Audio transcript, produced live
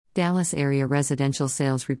Dallas Area Residential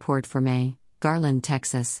Sales Report for May, Garland,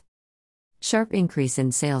 Texas. Sharp increase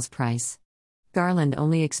in sales price. Garland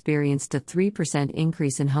only experienced a 3%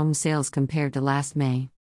 increase in home sales compared to last May.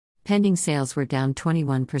 Pending sales were down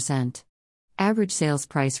 21%. Average sales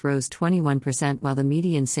price rose 21% while the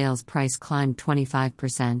median sales price climbed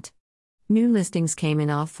 25%. New listings came in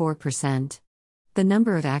off 4%. The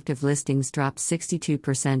number of active listings dropped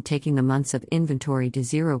 62%, taking the months of inventory to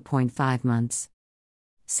 0.5 months.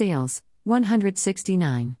 Sales,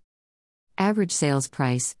 169. Average sales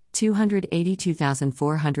price,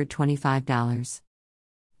 $282,425.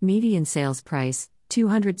 Median sales price,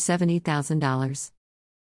 $270,000.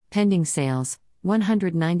 Pending sales,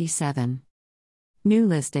 197. New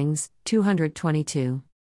listings, 222.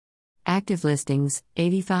 Active listings,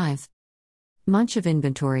 85. Month of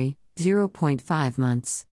inventory, 0.5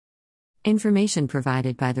 months. Information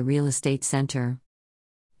provided by the Real Estate Center.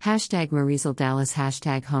 #Mariesel Dallas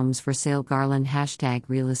 #Homes for Sale Garland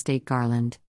 #Real Estate Garland